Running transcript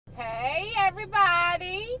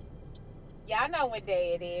everybody. Y'all know what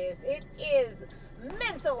day it is. It is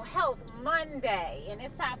Mental Health Monday, and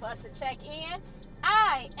it's time for us to check in.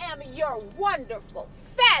 I am your wonderful,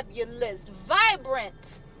 fabulous,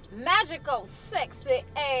 vibrant, magical, sexy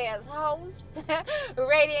ass host,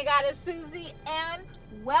 Radiant Goddess Susie, and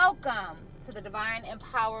welcome to the Divine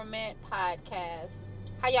Empowerment Podcast.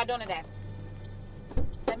 How y'all doing today?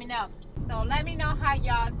 Let me know. So let me know how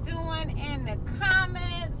y'all doing in the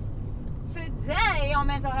comments. Today on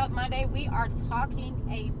Mental Health Monday, we are talking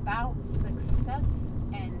about success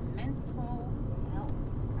and mental health,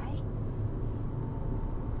 right?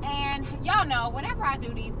 And y'all know, whenever I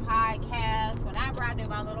do these podcasts, whenever I do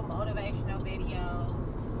my little motivational videos,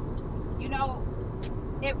 you know,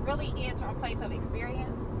 it really is from a place of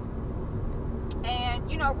experience. And,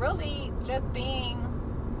 you know, really just being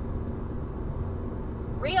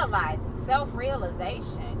realizing,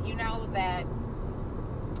 self-realization, you know, that,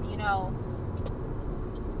 you know,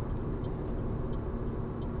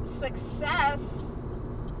 success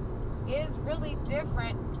is really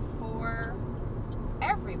different for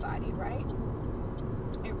everybody, right?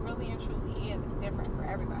 It really and truly is different for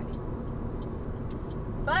everybody.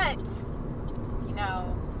 But, you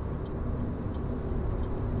know,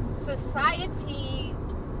 society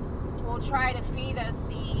will try to feed us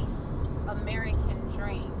the American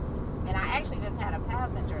dream. And I actually just had a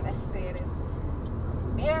passenger that said it.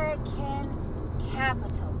 American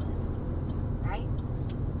capitalism, right?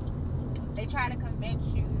 They try to convince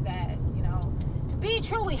you that, you know, to be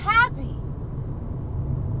truly happy,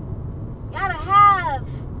 you gotta have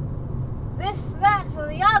this, that, or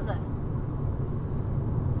the other.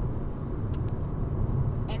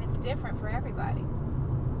 And it's different for everybody.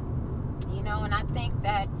 You know, and I think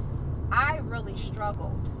that I really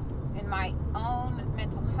struggled in my own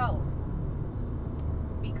mental health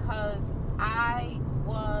because I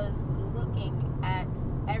was looking at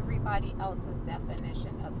everybody else's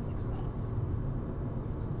definition of success.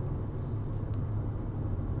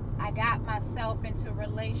 I got myself into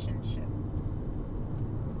relationships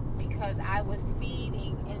because I was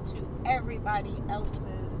feeding into everybody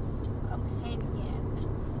else's opinion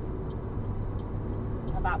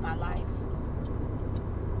about my life.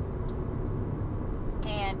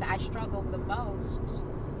 And I struggled the most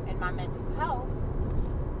in my mental health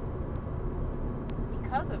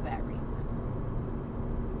because of that reason.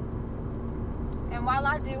 And while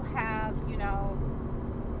I do have, you know,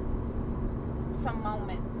 some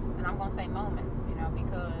moments, and I'm going to say moments, you know,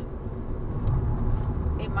 because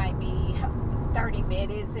it might be 30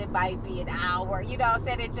 minutes, it might be an hour, you know,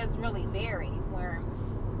 so it just really varies where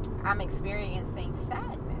I'm experiencing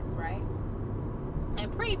sadness, right?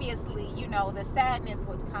 And previously, you know, the sadness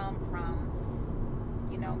would come from,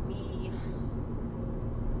 you know, me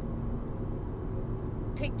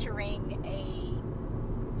picturing a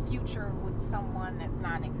future with someone that's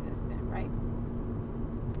non-existent, right?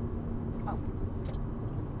 Oh.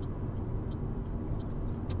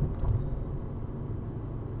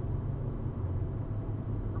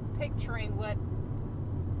 Picturing what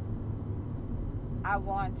I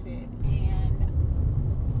wanted, and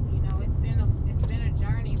you know, it's been a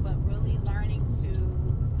journey, but really learning to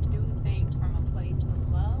do things from a place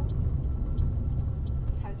of love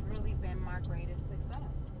has really been my greatest success.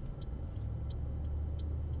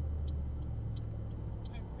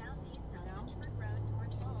 And southeast on Lynchburg Road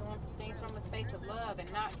towards Doing things from a space of love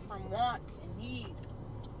and not from want and need.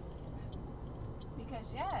 Because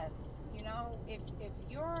yes, you know, if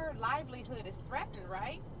your livelihood is threatened,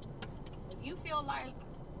 right? If you feel like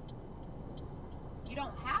you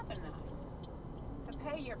don't have enough to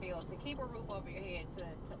pay your bills, to keep a roof over your head,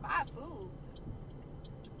 to buy food,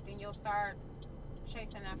 then you'll start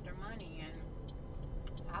chasing after money. And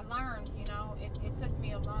I learned, you know, it took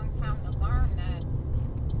me a long time to learn that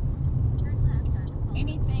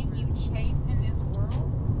anything you chase in this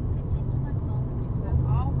world will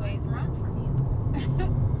always run from you.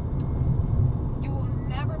 You will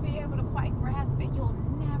never be able to quite grasp it. You'll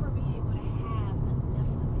never be able to have enough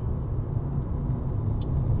of it.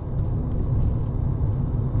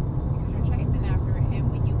 Because you're chasing after it. And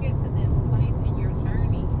when you get to this place in your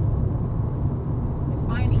journey,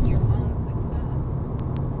 defining your own success,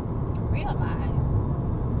 realize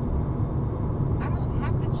I don't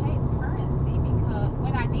have to chase currency, because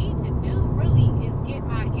what I need to do really is get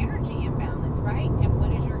my energy in balance, right? And what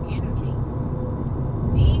is your energy?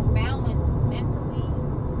 Being balanced mentally,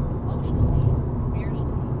 emotionally,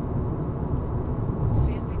 spiritually,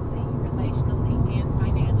 physically, relationally, and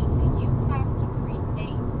financially. You have to create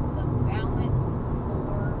the balance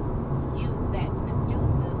for you that's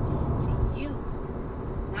conducive to you,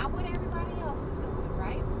 not what everybody else is doing,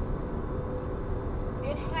 right?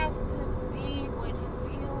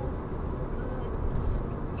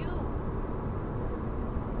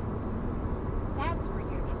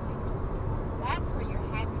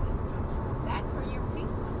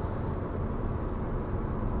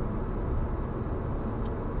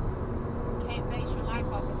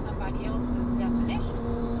 somebody else's definition.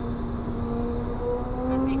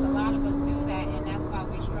 I think a lot of us do that, and that's why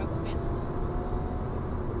we struggle mentally.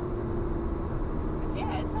 Because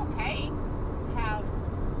yeah, it's okay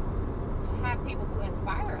to have people who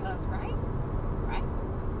inspire us, right? Right?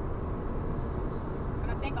 But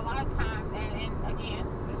I think a lot of times, and again,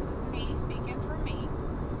 this is me speaking for me,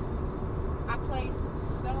 I place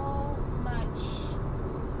so much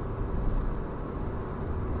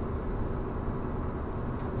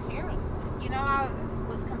comparison. I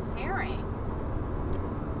was comparing,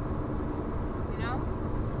 you know,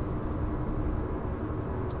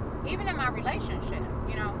 even in my relationship,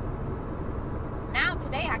 Now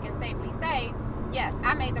today I can safely say, yes,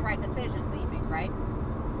 I made the right decision leaving, right?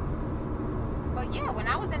 But yeah, when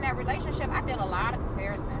I was in that relationship, I did a lot of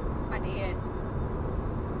comparison. I did.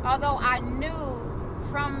 Although I knew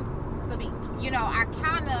from the I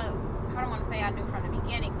kind of, I don't want to say I knew from the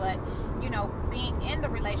beginning, but being in the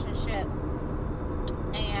relationship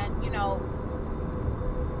and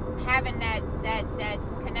having that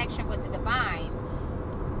connection with the divine,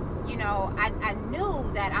 I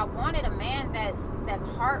knew that I wanted a man that's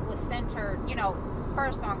heart was centered,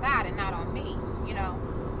 first on God and not on me,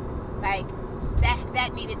 like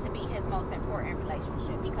that needed to be his most important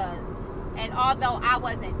relationship, because, and although I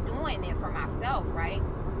wasn't doing it for myself, right,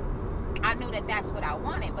 I knew that that's what I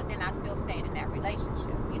wanted, but then I still stayed in that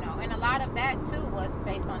relationship, and a lot of that too was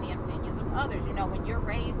based on the opinions of others. When you're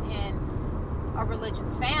raised in a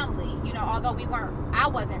religious family, although I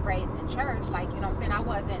wasn't raised in church, like, I'm saying, I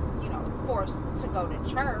wasn't, forced to go to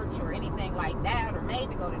church or anything like that, or made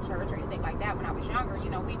to go to church or anything like that when I was younger.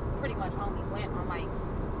 We pretty much only went on, like,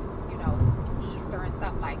 Easter and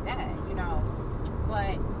stuff like that,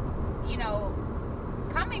 but,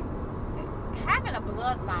 having a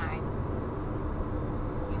bloodline,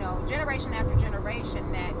 generation after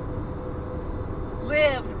generation that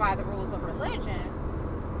lived by the rules of religion,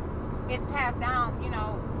 it's passed down,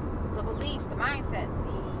 the beliefs, the mindsets,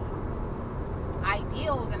 the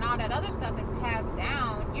ideals, and all that other stuff is passed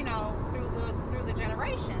down, through the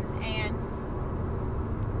generations. And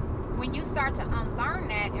when you start to unlearn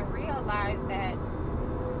that and realize that,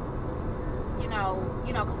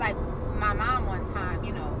 because like my mom one time,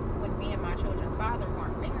 when me and my children's father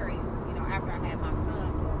weren't married, after I had my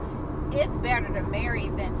son, well, it's better to marry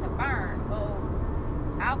than to burn. Well,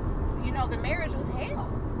 the marriage was hell.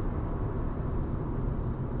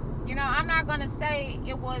 I'm not going to say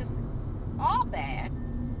it was all bad,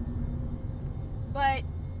 but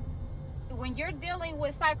when you're dealing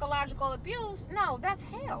with psychological abuse, no, that's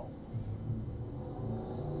hell.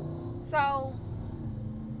 So,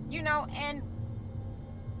 and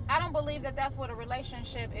I don't believe that that's what a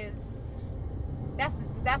relationship is.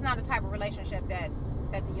 That's not the type of relationship that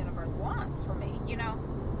the universe wants for me,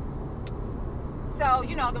 So,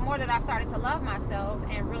 the more that I started to love myself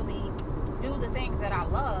and really do the things that I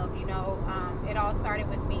love, it all started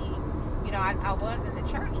with me. I was in the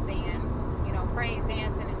church then, praise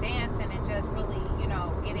dancing and just really,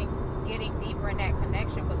 getting deeper in that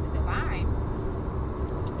connection with the divine,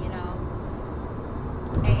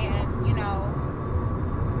 and,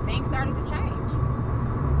 things started to change.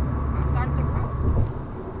 I started to grow.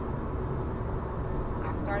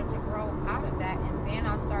 I started to grow out of that, and then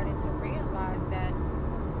I started to realize that,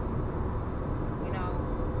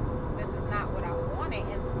 this is not what I wanted,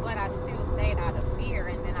 but I still stayed out of fear,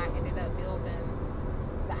 and then I ended up building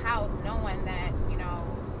the house knowing that,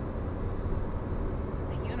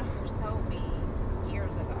 the universe told me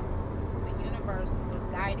years ago. The universe was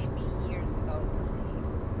guiding me years ago to leave,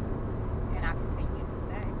 and I continued to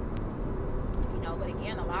stay. But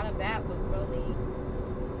again, a lot of that was really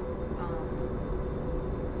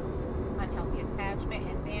unhealthy attachment,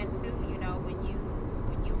 and then too, when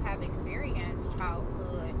you have experienced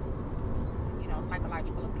childhood,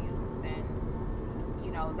 psychological abuse, and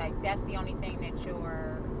like that's the only thing that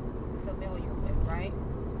you're familiar with, right?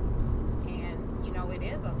 And it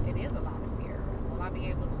is a lot of fear. Will I be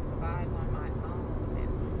able to survive on my own, and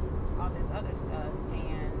all this other stuff?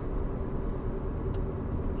 And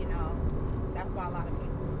that's why a lot of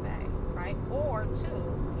people stay, right? Or two,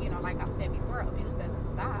 like I've said before, abuse doesn't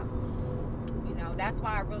stop. That's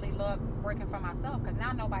why I really love working for myself, because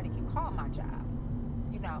now nobody can call my job,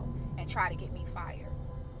 and try to get me fired.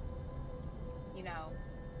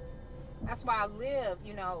 That's why I live,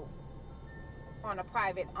 on a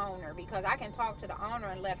private owner, because I can talk to the owner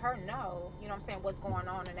and let her know, what's going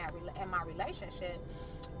on in my relationship.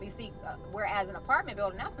 We see, whereas an apartment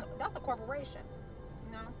building, that's a corporation.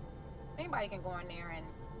 Anybody can go in there and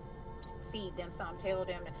feed them something, tell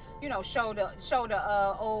them you know, show the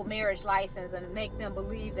old marriage license and make them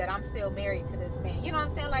believe that I'm still married to this man. You know what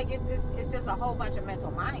I'm saying? Like it's just a whole bunch of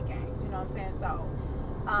mental mind games. You know what I'm saying? So,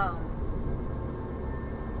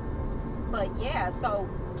 but yeah, so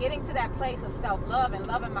getting to that place of self-love and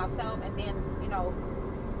loving myself, and then, you know,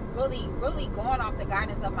 really going off the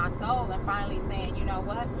guidance of my soul and finally saying, you know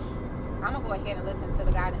what, I'm gonna go ahead and listen to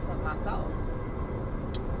the guidance of my soul,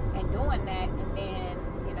 and doing that, and then,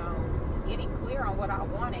 you know, getting clear on what I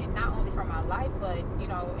wanted, not only for my life, but, you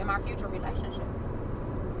know, in my future relationships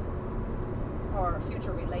or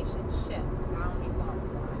future relationship, because I only want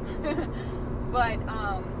one. But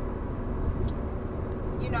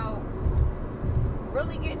you know,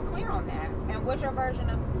 really getting clear on that, and what's your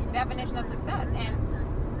definition of success. And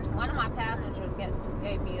one of my passengers just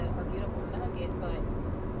gave me a beautiful nugget, but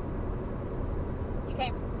you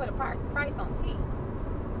can't put a price on peace,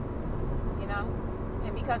 you know.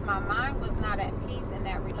 And because my mind was not at peace in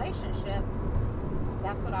that relationship,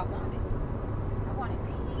 that's what I wanted. I wanted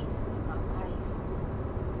peace in my life.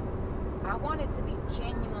 I wanted to be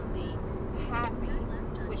genuinely happy,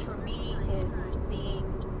 which for me is being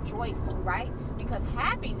joyful, right? Because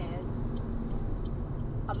happiness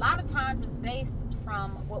a lot of times is based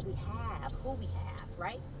from what we have, who we have,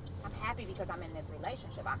 right? I'm happy because I'm in this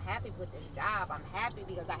relationship. I'm happy with this job. I'm happy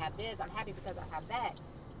because I have this. I'm happy because I have that.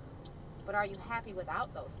 But are you happy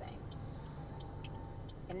without those things?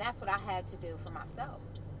 And that's what I had to do for myself.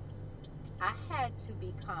 I had to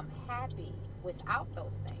become happy without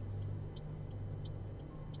those things.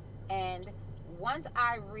 And once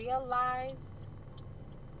I realized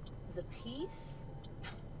the peace,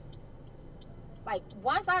 like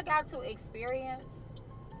once I got to experience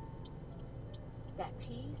that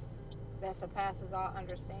peace that surpasses all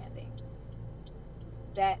understanding,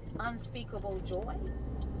 that unspeakable joy,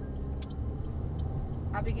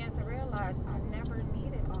 I began to realize I never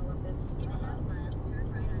needed all of this stuff.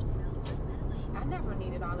 I never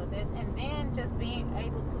needed all of this. And then just being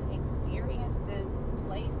able to experience this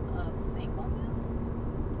place of singleness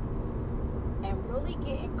and really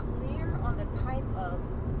getting clear on the type of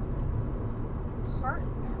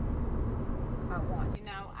partner I want. You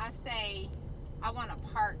know, I say I want a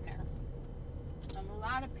partner. And a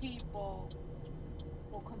lot of people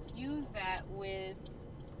will confuse that with,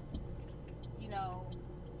 you know,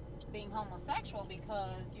 being homosexual,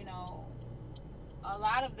 because, you know, a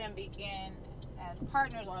lot of them begin as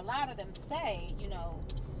partners, or a lot of them say, you know,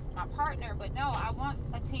 my partner, but no, I want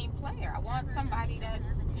a team player. I want somebody that's,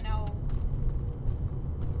 you know,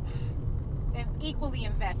 equally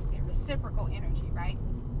invested, reciprocal energy, right?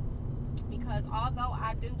 Because although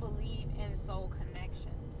I do believe in soul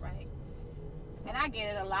connections, right? And I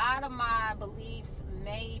get it, a lot of my beliefs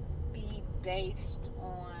may be based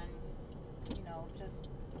on, you know, just,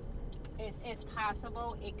 it's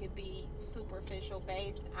possible it could be superficial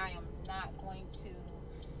based. I am not going to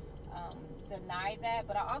deny that,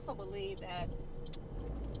 but I also believe that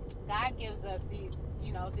God gives us these,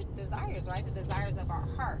 you know, the desires, right? The desires of our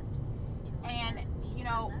heart. And, you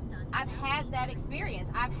know, I've had that experience.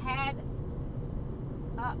 I've had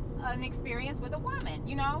an experience with a woman,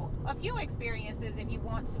 you know, a few experiences, if you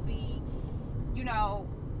want to be, you know,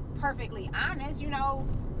 perfectly honest. You know,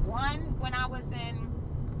 one when I was in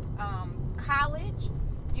college,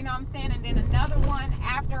 you know what I'm saying, and then another one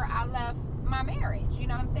after I left my marriage, you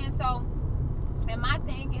know what I'm saying. So, and my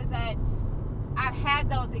thing is that I've had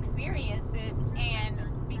those experiences,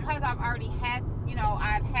 and because I've already had, you know,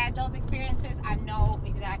 I've had those experiences, I know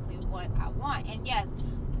exactly what I want. And yes,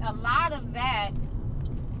 a lot of that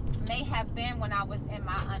may have been when I was in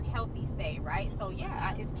my unhealthy state, right? So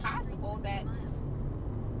yeah, it's possible that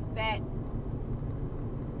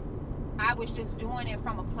I was just doing it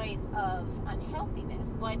from a place of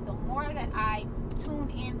unhealthiness. But the more that I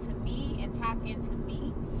tune into me and tap into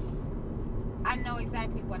me, I know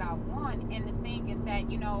exactly what I want. And the thing is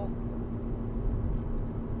that, you know,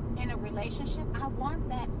 in a relationship, I want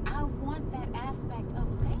that aspect of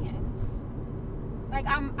a man. Like,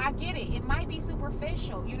 I get it. It might be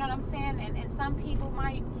superficial, you know what I'm saying? And some people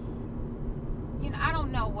might, you know, I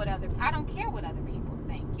don't care what other people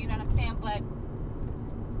think, you know what I'm saying? But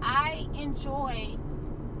I enjoy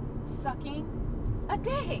sucking a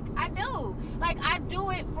dick. I do. Like, I do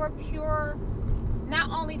it for pure, not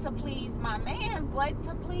only to please my man, but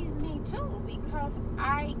to please me too, because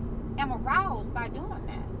I am aroused by doing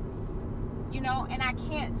that. You know, and I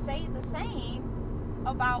can't say the same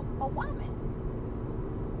about a woman.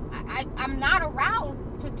 I'm not aroused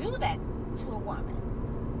to do that to a woman.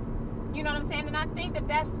 You know what I'm saying? And I think that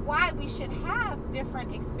that's why we should have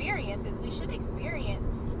different experiences. We should experience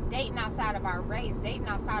dating outside of our race, dating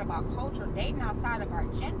outside of our culture, dating outside of our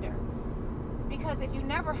gender. Because if you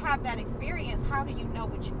never have that experience, how do you know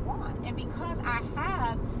what you want? And because I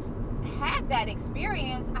have had that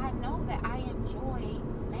experience, I know that I enjoy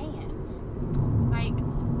man. Like,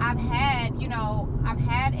 I've had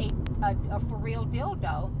a for real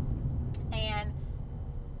dildo, and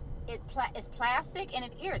it's plastic and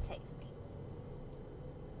it irritates me.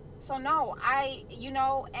 So no,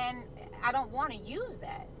 and I don't want to use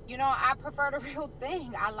that. I prefer the real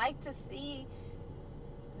thing. I like to see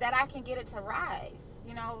that I can get it to rise.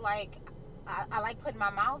 Like, I like putting my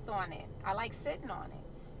mouth on it. I like sitting on it.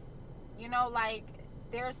 Like,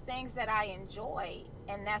 there's things that I enjoy,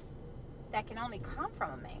 and that can only come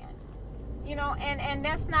from a man. And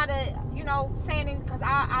that's not a saying, because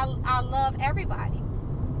I love everybody.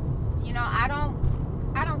 I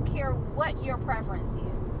don't care what your preference is.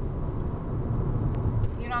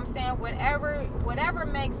 You know what I'm saying? Whatever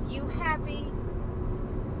makes you happy,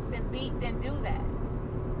 then do that.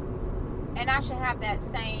 And I should have that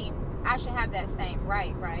same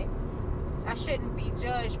right? I shouldn't be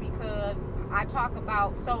judged because I talk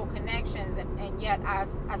about soul connections, and yet I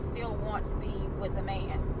still want to be with a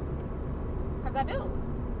man. Because I do.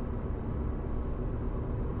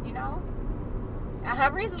 I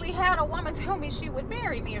have recently had a woman tell me she would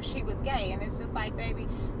marry me if she was gay, and it's just like, baby,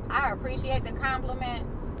 I appreciate the compliment,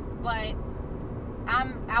 but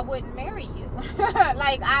I wouldn't marry you.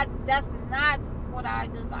 Like, that's not what I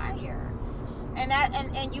desire.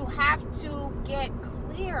 And you have to get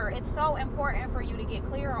clear. It's so important for you to get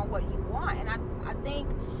clear on what you want. And I think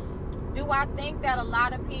that a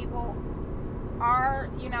lot of people are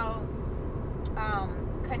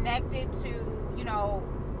connected to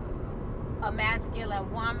a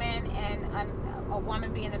masculine woman, and a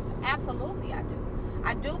woman being absolutely,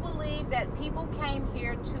 I do believe that people came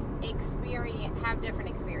here to have different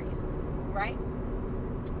experiences, right?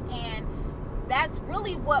 And that's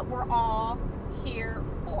really what we're all here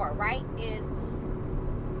for, right? Is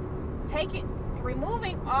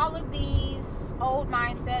removing all of these old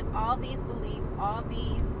mindsets, all these beliefs, all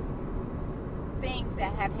these things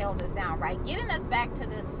that have held us down, right? Getting us back to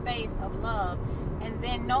this space of love, and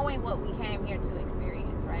then knowing what we came here to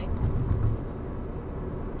experience, right?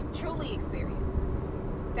 Truly experience.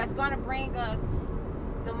 That's going to bring us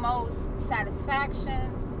the most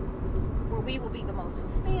satisfaction, where we will be the most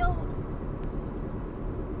fulfilled.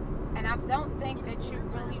 And I don't think that you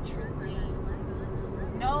really truly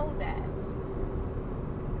know that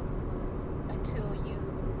until you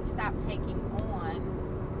stop taking on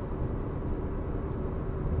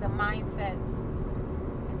the mindsets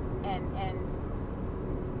and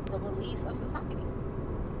the beliefs of society.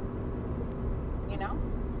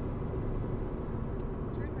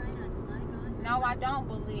 No, I don't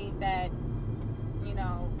believe that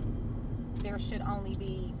there should only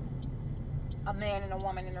be a man and a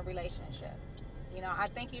woman in a relationship. I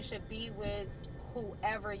think you should be with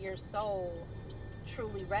whoever your soul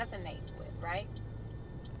truly resonates with, right?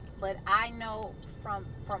 But I know from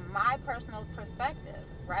my personal perspective,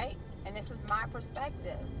 right? And this is my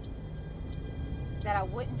perspective, that I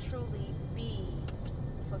wouldn't truly be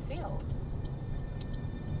fulfilled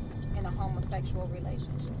in a homosexual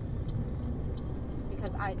relationship,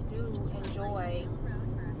 because I do enjoy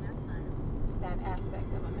that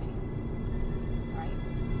aspect of a man, right?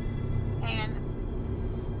 And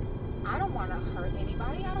I don't want to hurt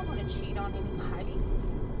anybody. I don't want to cheat on anybody.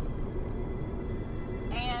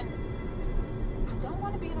 And I don't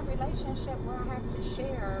want to be in a relationship where I have to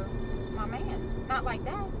share my man. Not like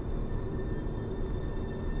that.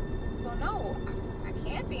 So no, I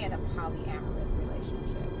can't be in a polyamorous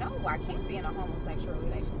relationship. No, I can't be in a homosexual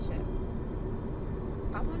relationship.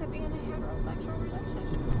 I want to be in a heterosexual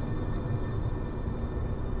relationship.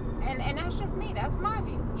 And that's just me. That's my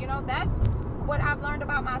view. That's what I've learned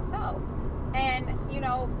about myself. And,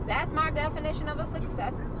 that's my definition of a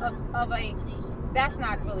success, that's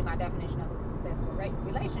not really my definition of a successful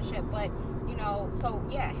relationship, but, so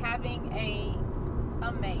yeah, having a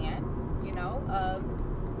man,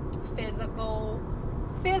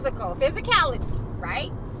 physicality,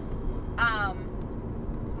 right?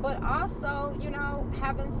 But also,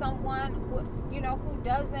 having someone who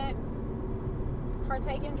doesn't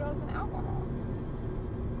partake in drugs and alcohol.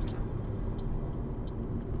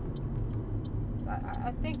 So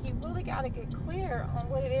I think you really got to get clear on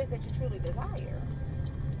what it is that you truly desire.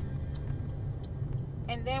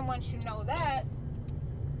 And then once you know that,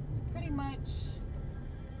 pretty much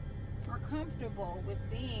are comfortable with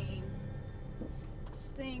being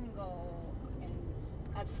single and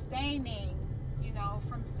abstaining,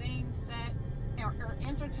 from things that or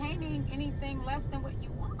entertaining anything less than what you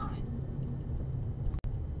want.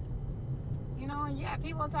 You know, and yeah,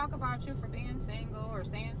 people talk about you for being single or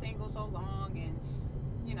staying single so long, and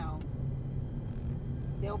you know,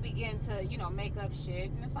 they'll begin to, you know, make up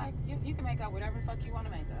shit, and it's like you can make up whatever the fuck you want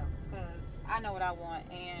to make up, because I know what I want,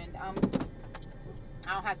 and I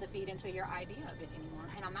don't have to feed into your idea of it anymore,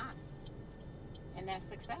 and I'm not, and that's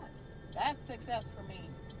success. That's success for me.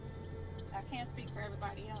 I can't speak for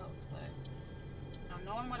everybody else, but I'm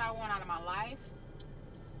knowing what I want out of my life,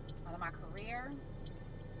 out of my career,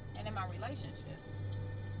 and in my relationship.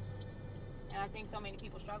 And I think so many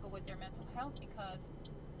people struggle with their mental health because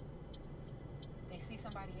they see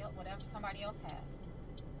somebody else, whatever somebody else has,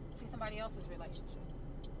 see somebody else's relationship.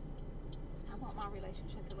 I want my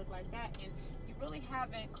relationship to look like that, and you really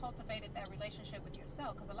haven't cultivated that relationship with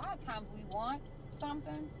yourself, because a lot of times we want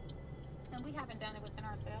something and we haven't done it within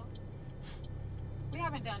ourselves. We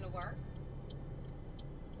haven't done the work.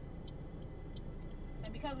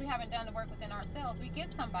 And because we haven't done the work within ourselves, we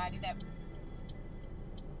get somebody that,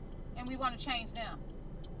 and we want to change them,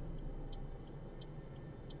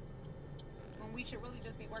 when we should really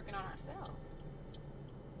just be working on ourselves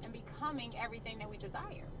and becoming everything that we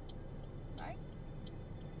desire, right?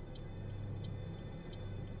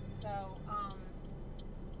 So,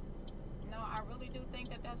 no, I really do think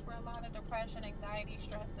that that's where a lot of depression, anxiety,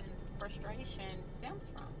 stress, and frustration stems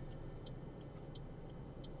from.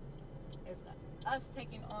 It's us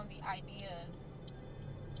taking on the ideas,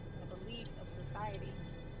 the beliefs of society,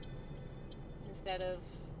 instead of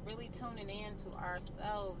really tuning in to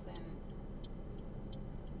ourselves and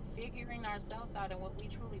figuring ourselves out and what we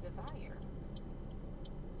truly desire.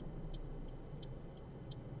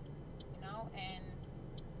 You know, and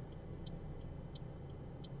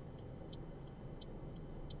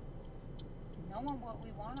knowing what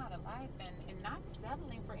we want out of life, and not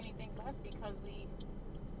settling for anything less because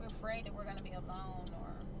we're afraid that we're going to be alone,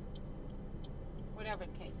 or whatever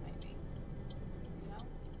the case may be. You know,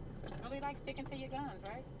 really like sticking to your guns,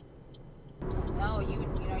 right? No, you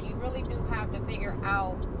know, you really do have to figure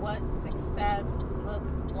out what success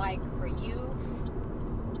looks like for you,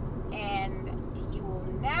 and you will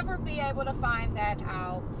never be able to find that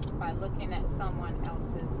out by looking at someone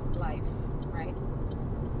else's life, right?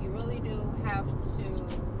 You really do have to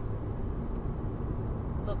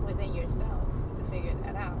look within yourself to figure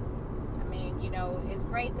that out. I mean, you know, it's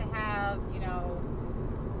great to have, you know,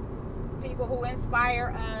 people who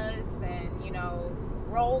inspire us, and, you know,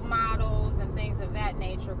 role models and things of that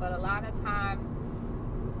nature, but a lot of times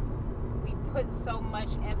we put so much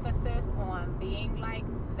emphasis on being like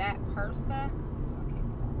that person,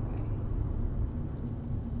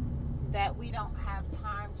 that we don't have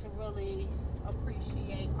time to really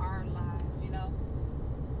appreciate our lives, you know,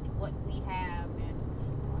 what we have. And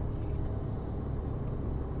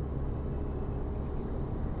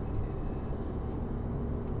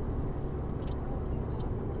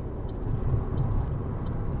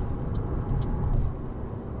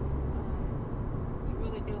you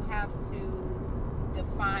really do have to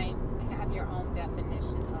have your own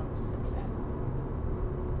definition of success.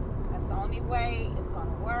 That's the only way it's going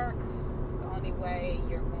to work. It's the only way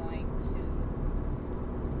you're going to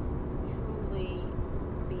truly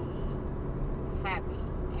be happy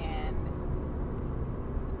and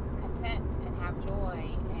content and have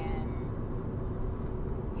joy. And,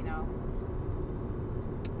 you know,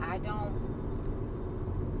 I don't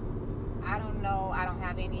know, I don't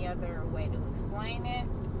have any other way to explain it,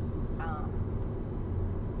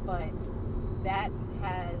 but that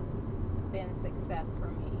has been success for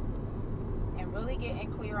me. And really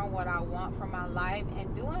getting clear on what I want from my life,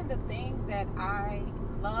 and doing the things that I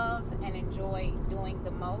love and enjoy doing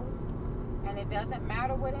the most. And it doesn't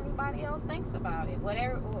matter what anybody else thinks about it. What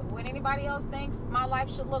anybody else thinks my life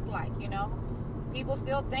should look like, you know. People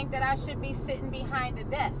still think that I should be sitting behind a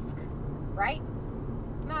desk, right?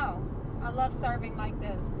 No, I love serving like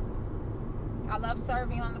this. I love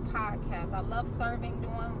serving on the podcast. I love serving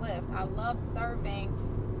doing Lyft. I love serving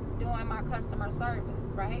doing my customer service,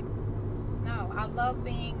 right? No, I love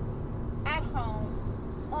being at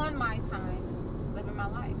home on my time, living my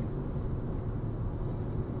life.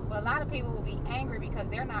 But a lot of people will be angry because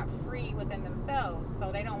they're not free within themselves,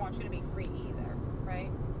 so they don't want you to be free either,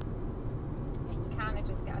 right? And you kind of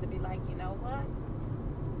just got to be like, you know what?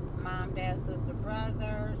 Mom, dad, sister,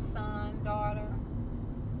 brother, son, daughter.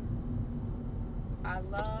 I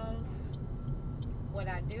love what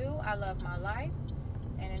I do. I love my life.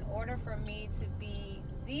 And in order for me to be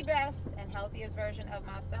the best and healthiest version of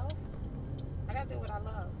myself, I gotta do what I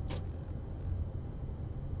love.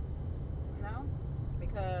 You know?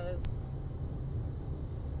 Because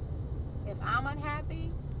if I'm unhappy,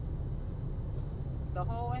 unhappy, the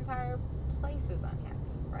whole entire place is unhappy,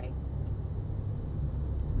 right?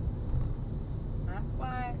 That's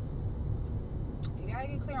why you gotta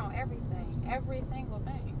get clear on everything, every single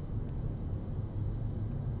thing.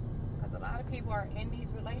 Because a lot of people are in these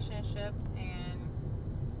relationships and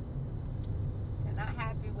they're not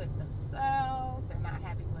happy with themselves, they're not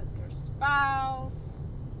happy with their spouse.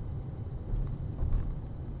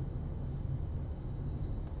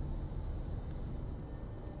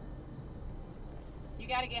 You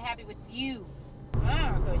gotta get happy with you.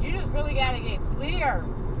 So you just really gotta get clear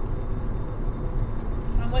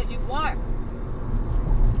on what you want.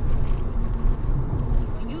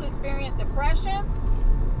 When you experience depression,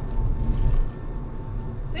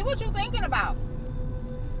 see what you're thinking about.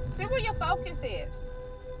 See where your focus is.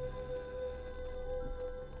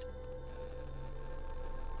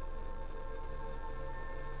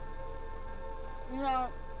 You know,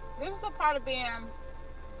 this is a part of being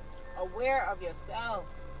aware of yourself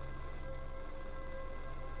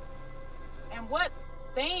and what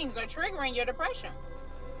things are triggering your depression.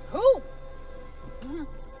 Who?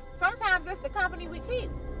 Sometimes it's the company we keep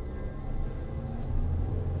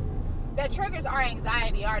that triggers our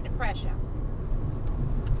anxiety, our depression.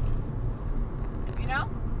 You know?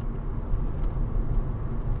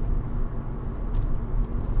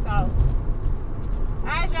 So,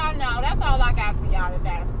 as y'all know, that's all I got for y'all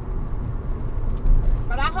today.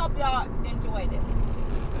 But I hope y'all enjoyed it.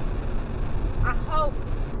 I hope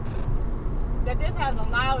that this has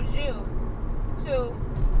allowed you to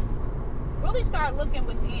really start looking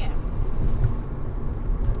within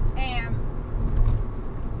and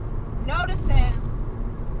noticing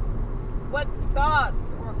what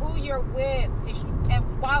thoughts or who you're with and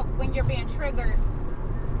when you're being triggered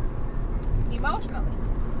emotionally.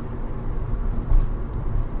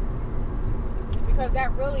 Because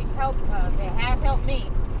that really helps us. It has helped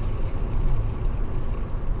me.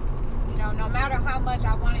 You know, no matter how much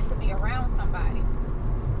I wanted to be around somebody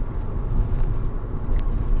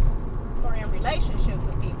or in relationships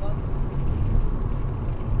with people,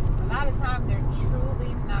 a lot of times they're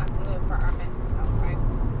truly not good for our mental health, right?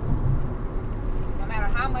 No matter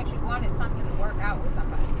how much you wanted something to work out with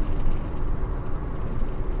somebody,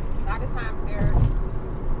 a lot of times they're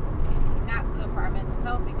not good for our mental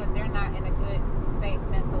health because they're not in a good space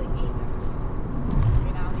mentally either,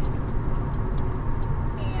 you know.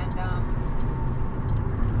 And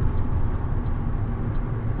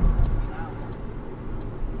you know,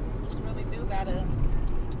 just really do gotta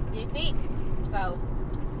get deep. So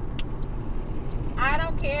I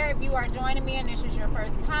don't care if you are joining me and this is your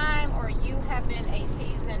first time or you have been a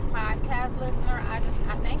seasoned podcast listener. I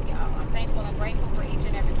thank y'all. I'm thankful and grateful for each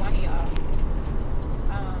and every one of y'all.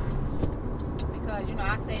 Because, you know,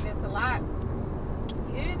 I say this a lot.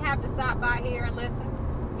 You didn't have to stop by here and listen.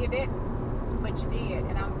 You didn't. But you did.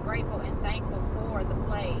 And I'm grateful and thankful for the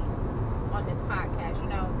plays on this podcast. You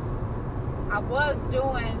know, I was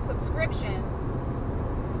doing subscription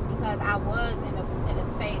because I was in a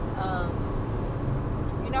space of,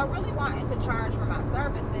 you know, really wanting to charge for my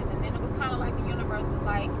services. And then it was kind of like the universe was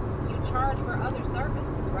like, you charge for other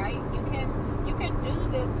services, right? You can do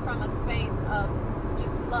this from a space of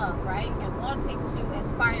just love, right? And wanting to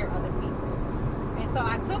inspire other people. And so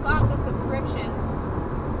I took off the subscription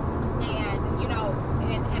and, you know,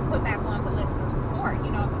 and put back on the listener support.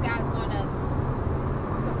 You know, if you guys want to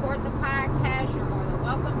support the podcast, you're more than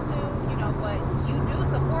welcome to, you know, but you do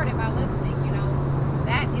support it by listening, you know,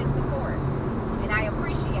 that is support. And I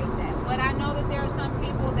appreciate that. But I know that there are some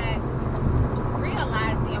people that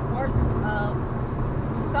realize the importance of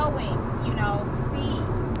sowing, you know, seeds,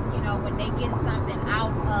 you know, when they get something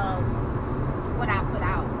out of what I put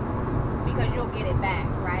out, because you'll get it back,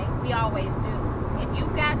 right? We always do. If you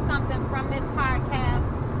got something from this podcast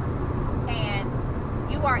and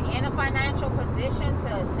you are in a financial position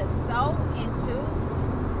to sow into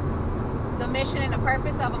the mission and the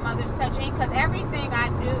purpose of A Mother's Touch Inc., because everything I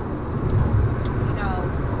do, you know,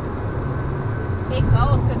 it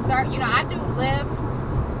goes to serve. You know, I do Lyft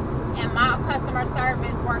and my customer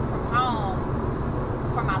service work from home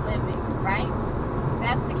for my living, right?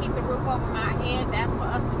 That's to keep the roof over my head. That's for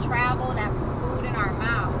us to travel. That's for food in our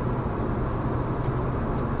mouths.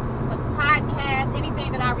 But the podcast,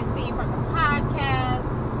 anything that I receive from the podcast,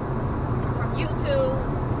 from YouTube,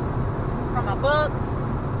 from my books,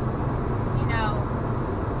 you know,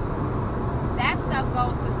 that stuff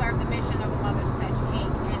goes to serve the mission of A Mother's Touch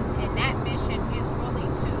Inc. And that mission is really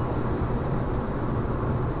to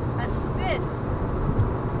assist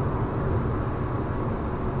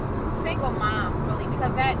single moms, really,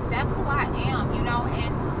 because that's who I am, you know,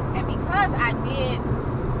 and because I did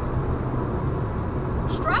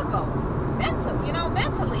struggle mentally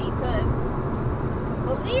to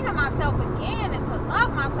believe in myself again and to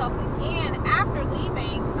love myself again after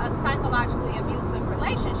leaving a psychologically abusive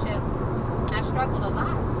relationship. I struggled a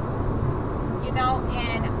lot,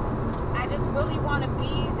 and I just really want to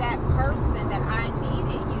be that person that I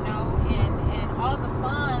needed, and all the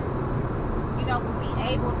funds, will be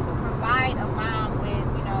able to provide a mom with,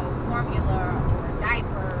 formula or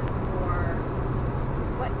diapers or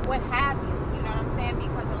what have you, you know what I'm saying?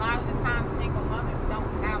 Because a lot of the time single mothers don't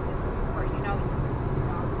have the support,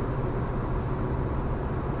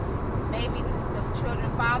 maybe the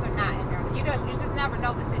children's father not in there. You just never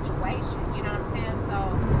know the situation, you know what I'm saying? So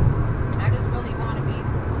I just really want to be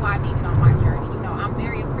who I needed on my journey. I'm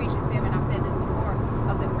very appreciative, and I've said this before,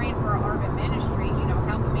 of the Greensboro Urban Ministry,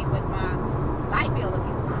 helping me with my light bill a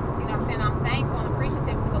few times. You know what I'm saying? I'm thankful and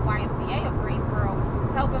appreciative to the YMCA of Greensboro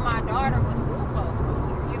helping my daughter with school clothes for a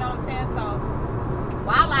year. You know what I'm saying? So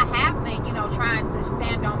while I have been, trying to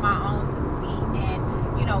stand on my own 2 feet and,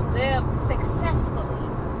 live successfully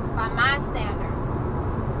by my standards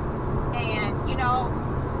and,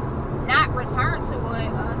 not return to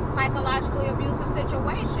a psychologically abusive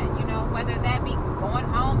situation, whether that be going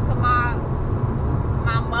home to my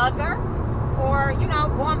mother or,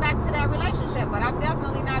 going back to that relationship. But I'm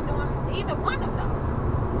definitely not doing either one of those.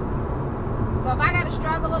 So if I got to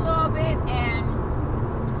struggle a little bit and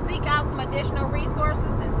seek out some additional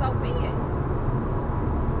resources, then so be it.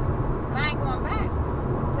 But I ain't going back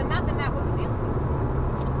to nothing that was abusive.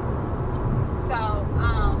 So,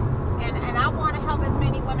 and I want to help as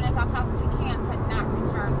many women as I possibly can to not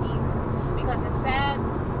return either. Because the sad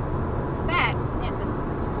fact and the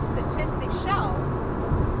statistics show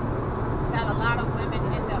that a lot of women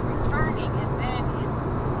end up returning, and then the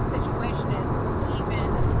situation is even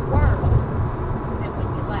worse than when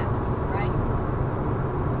you left, right?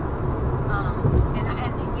 And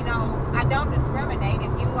I don't discriminate.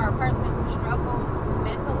 If you are a person who struggles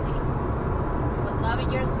mentally with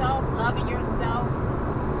loving yourself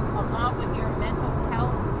along with your mental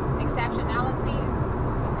health exceptionalities,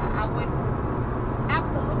 I would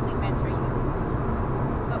absolutely mentor you.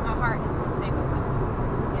 But my heart is for single women.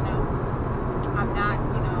 I'm not,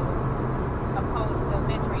 opposed to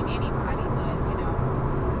mentoring anybody, but,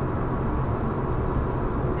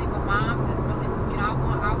 single moms is really,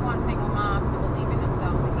 I want single moms to believe in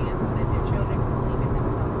themselves again so that their children can believe in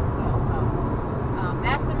themselves as well. So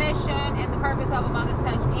that's the mission and the purpose of A Mother's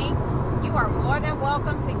Touch, Inc. You are more than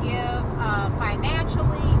welcome to give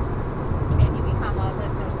financially if you become a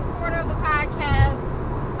listener supporter of the podcast.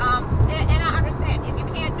 And I understand if you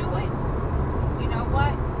can't do it, you know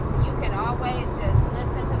what? You can always just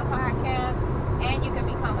listen to the podcast, and you can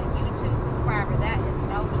become a YouTube subscriber. That is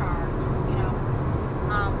no charge,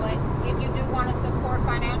 but if you do want to support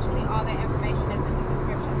financially, all that information is in the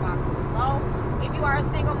description box below. If you are a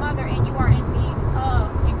single mother and you are in need of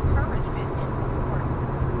encouragement and support,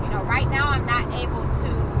 right now I'm not able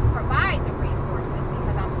to provide the resources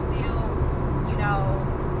because I'm still,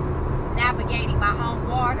 navigating my own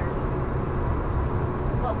waters.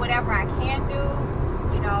 But whatever I can do,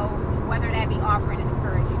 whether that be offering an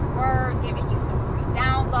encouraging word, giving you some free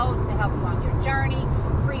downloads to help you on your journey,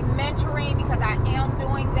 free mentoring, because I am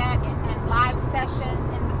doing that in live sessions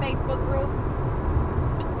in the Facebook group.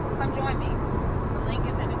 Come join me. The link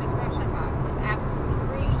is in the description box. It's absolutely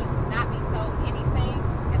free. You will not be sold anything.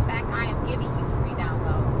 In fact, I am giving you free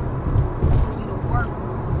downloads for you to work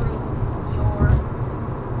through your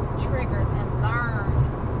triggers and learn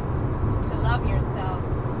to love yourself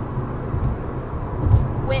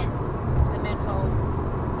with the mental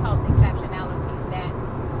health exceptionalities that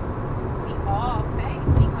we all face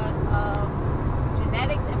because of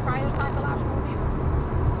genetics and prior psychological abuse.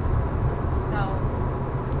 So,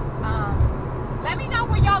 let me know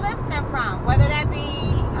where y'all listening from, whether that be,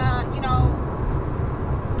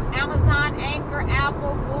 Amazon, Anchor,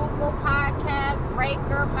 Apple, Google Podcasts,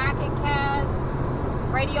 Breaker, Pocket Cast,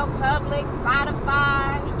 Radio Public,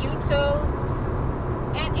 Spotify, YouTube,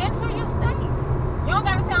 and enter your state. You don't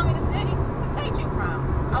got to tell me the city, the state you're from.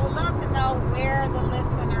 I would love to know where the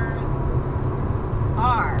listeners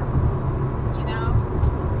are.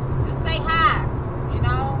 Just say hi.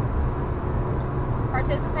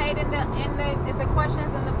 Participate in the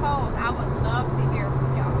questions and the polls. I would love to hear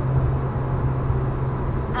from y'all.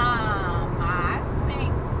 I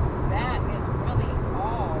think that is really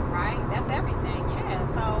all, right? That's everything. Yeah.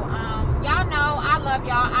 So y'all know I love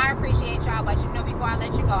y'all. I appreciate y'all, but before I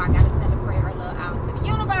let you go, I gotta send a prayer a little out to the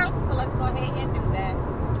universe. So let's go ahead and do that.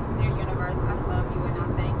 Dear universe, I love you and I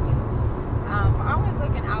thank you for always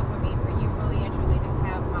looking out for me. For you really and truly do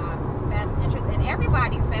have my best interest and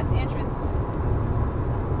everybody's best interest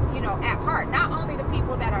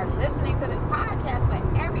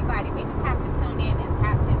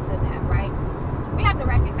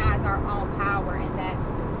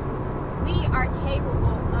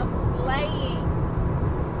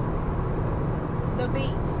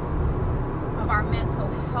beast of our mental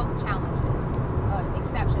health challenges,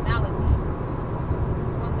 exceptionalities.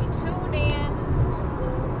 When we tune in to who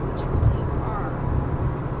we truly are,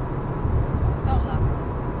 soul level,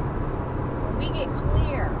 when we get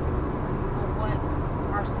clear on what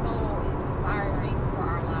our soul is desiring for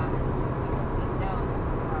our lives, because we know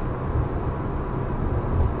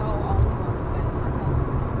our soul only wants the best for us.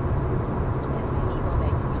 It's the ego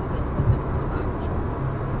that usually gets us into a lot of trouble.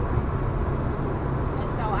 And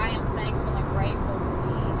so I am thankful and grateful to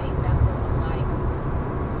be a vessel of light.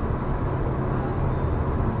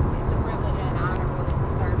 It's a privilege and an honor really to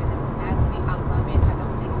serve in this capacity. I love it. I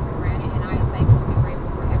don't take it for granted. And I am thankful and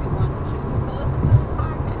grateful for everyone who chooses to listen to this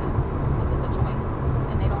podcast. This is a choice.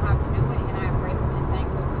 And they don't have to do it. And I am grateful and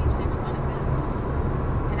thankful for each and every one of them.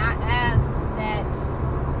 And I ask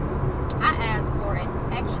for an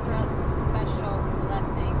extra special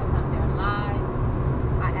blessing upon their lives.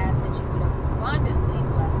 I ask that you would abundantly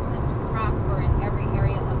bless them to prosper in every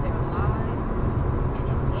area of their lives. And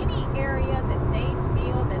in any area that they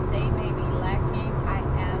feel that they may be lacking, I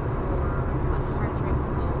ask for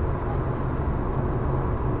 100-fold blessing.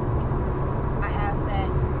 I ask that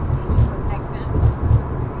you protect them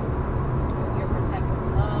with your protective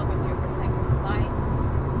love, with your protective light.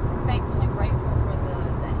 Thankful and grateful for the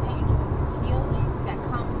angels of healing that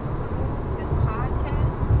come through this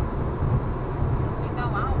podcast. Because we know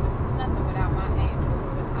I don't do nothing without my angels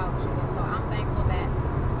or without you. And so I'm thankful that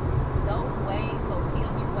those waves, those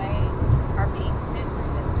healing waves, are being sent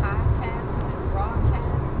through this podcast, through this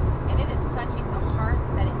broadcast, and it is touching the hearts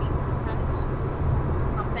that it needs to touch.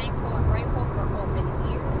 I'm thankful and grateful for open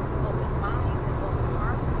ears, open minds, and open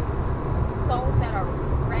hearts. Souls that are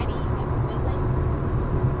ready and willing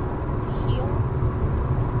to heal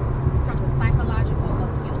from the psychological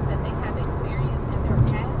abuse that they have experienced in their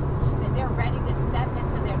past, that they're ready to step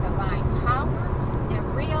into their divine power and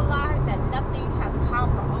realize that nothing has power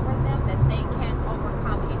over them, that they can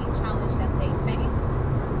overcome any challenge that they face,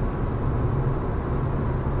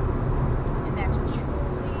 and that you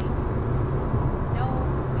truly know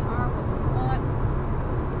who we are, what we want,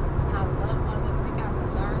 how to love others. We got to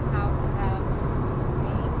learn how to have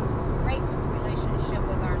a great relationship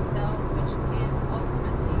with ourselves, which is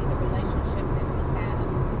ultimately the relationship that we have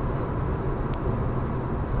with you.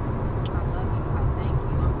 I love you. I thank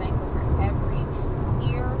you. I'm thankful for every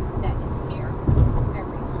ear that is here,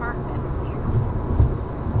 every heart that is here.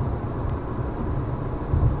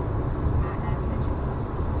 I ask that you bless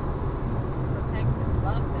them, protect them,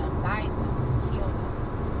 love them, guide them, heal them.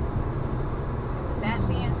 And with that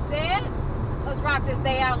being said, let's rock this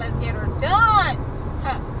day out. Let's get her done.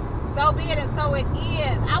 So be it and so it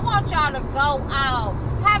is. I want y'all to go out.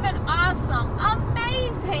 Have an awesome,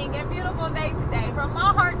 amazing, and beautiful day today. From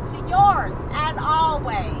my heart to yours, as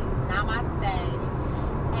always. Namaste.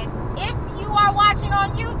 And if you are watching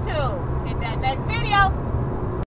on YouTube, hit that next video.